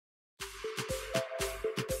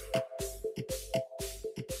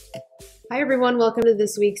Hi everyone, welcome to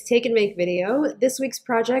this week's Take and Make video. This week's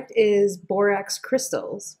project is Borax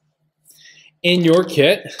Crystals. In your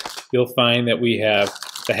kit, you'll find that we have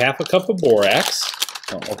the half a cup of borax.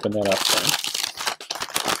 I'll open that up then.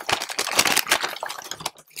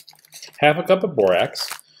 Half a cup of borax.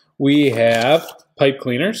 We have pipe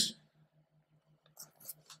cleaners.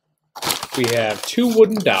 We have 2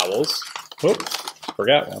 wooden dowels. Oops,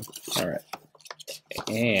 forgot one. All right.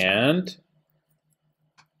 And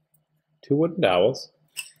 2 wooden dowels.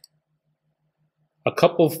 A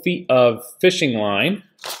couple feet of fishing line.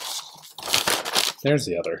 There's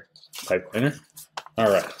the other pipe cleaner. All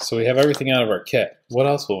right, so we have everything out of our kit. What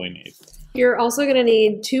else will we need? You're also going to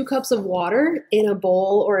need 2 cups of water in a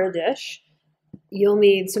bowl or a dish. You'll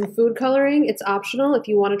need some food coloring. It's optional. If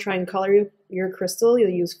you want to try and color your crystal,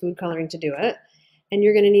 you'll use food coloring to do it. And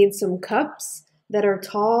you're going to need some cups that are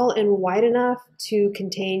tall and wide enough to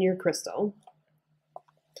contain your crystal.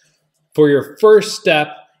 For your first step,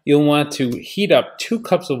 you'll want to heat up 2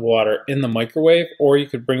 cups of water in the microwave, or you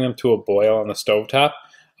could bring them to a boil on the stovetop.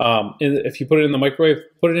 If you put it in the microwave,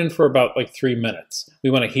 put it in for about like 3 minutes. We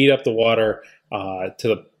want to heat up the water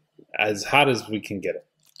as hot as we can get it.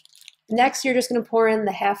 Next, you're just going to pour in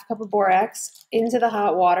the half cup of borax into the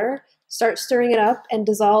hot water, start stirring it up, and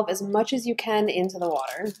dissolve as much as you can into the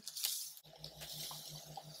water.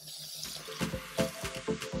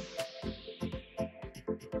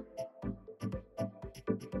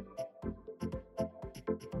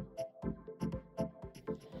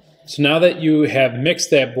 So now that you have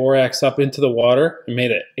mixed that borax up into the water and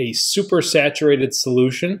made it a super saturated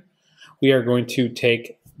solution, we are going to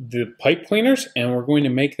take the pipe cleaners and we're going to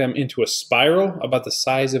make them into a spiral about the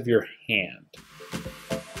size of your hand.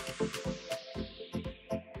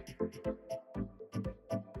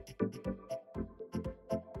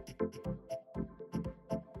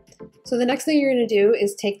 So the next thing you're going to do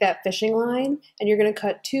is take that fishing line and you're going to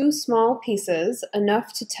cut 2 small pieces,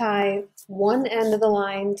 enough to tie one end of the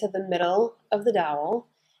line to the middle of the dowel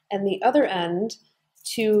and the other end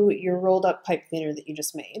to your rolled up pipe cleaner that you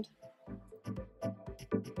just made.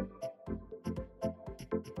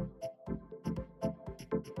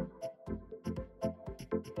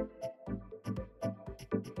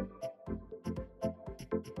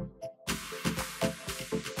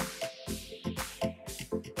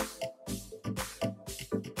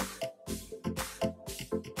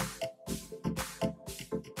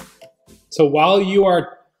 So while you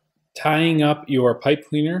are tying up your pipe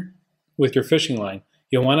cleaner with your fishing line,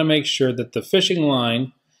 you'll want to make sure that the fishing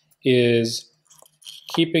line is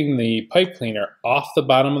keeping the pipe cleaner off the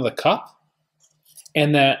bottom of the cup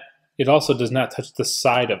and that it also does not touch the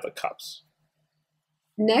side of the cups.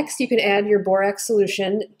 Next, you can add your borax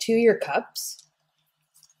solution to your cups.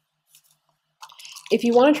 If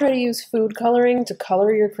you want to try to use food coloring to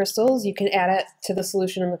color your crystals, you can add it to the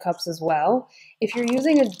solution in the cups as well. If you're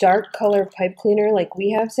using a dark color pipe cleaner like we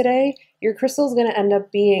have today, your crystal is going to end up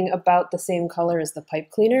being about the same color as the pipe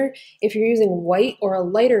cleaner. If you're using white or a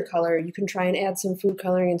lighter color, you can try and add some food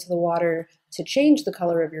coloring into the water to change the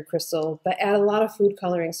color of your crystal, but add a lot of food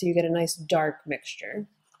coloring so you get a nice dark mixture.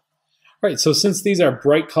 All right, so since these are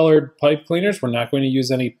bright colored pipe cleaners, we're not going to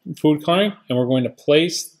use any food coloring, and we're going to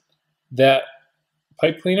place that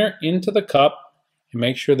pipe cleaner into the cup and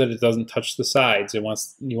make sure that it doesn't touch the sides. You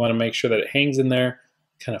want to make sure that it hangs in there,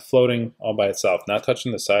 kind of floating all by itself, not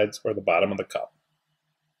touching the sides or the bottom of the cup.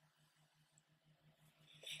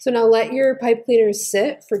 So now let your pipe cleaners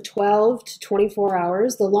sit for 12 to 24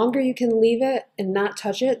 hours. The longer you can leave it and not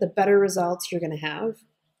touch it, the better results you're going to have.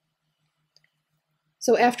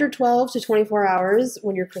 So after 12 to 24 hours,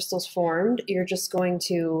 when your crystal's formed, you're just going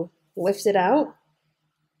to lift it out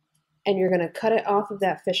and you're going to cut it off of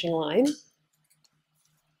that fishing line.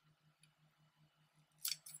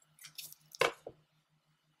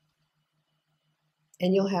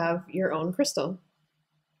 And you'll have your own crystal.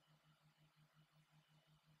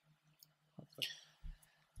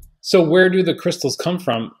 So where do the crystals come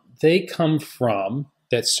from? They come from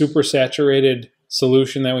that super saturated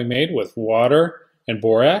solution that we made with water and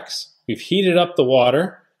borax. We've heated up the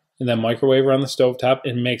water in that microwave on the stovetop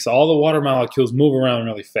and makes all the water molecules move around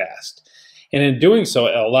really fast. And in doing so,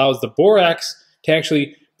 it allows the borax to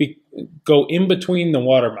actually go in between the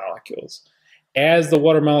water molecules. As the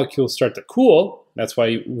water molecules start to cool, that's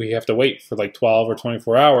why we have to wait for like 12 or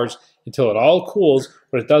 24 hours until it all cools.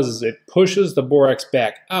 What it does is it pushes the borax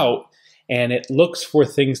back out and it looks for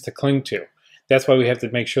things to cling to. That's why we have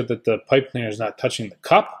to make sure that the pipe cleaner is not touching the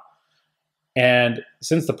cup. And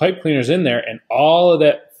since the pipe cleaner is in there and all of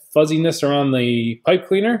that fuzziness around the pipe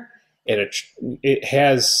cleaner it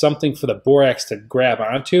has something for the borax to grab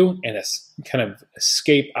onto and kind of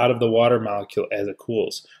escape out of the water molecule as it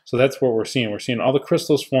cools. So that's what we're seeing. We're seeing all the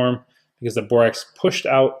crystals form because the borax pushed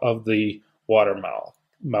out of the water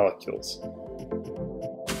molecules.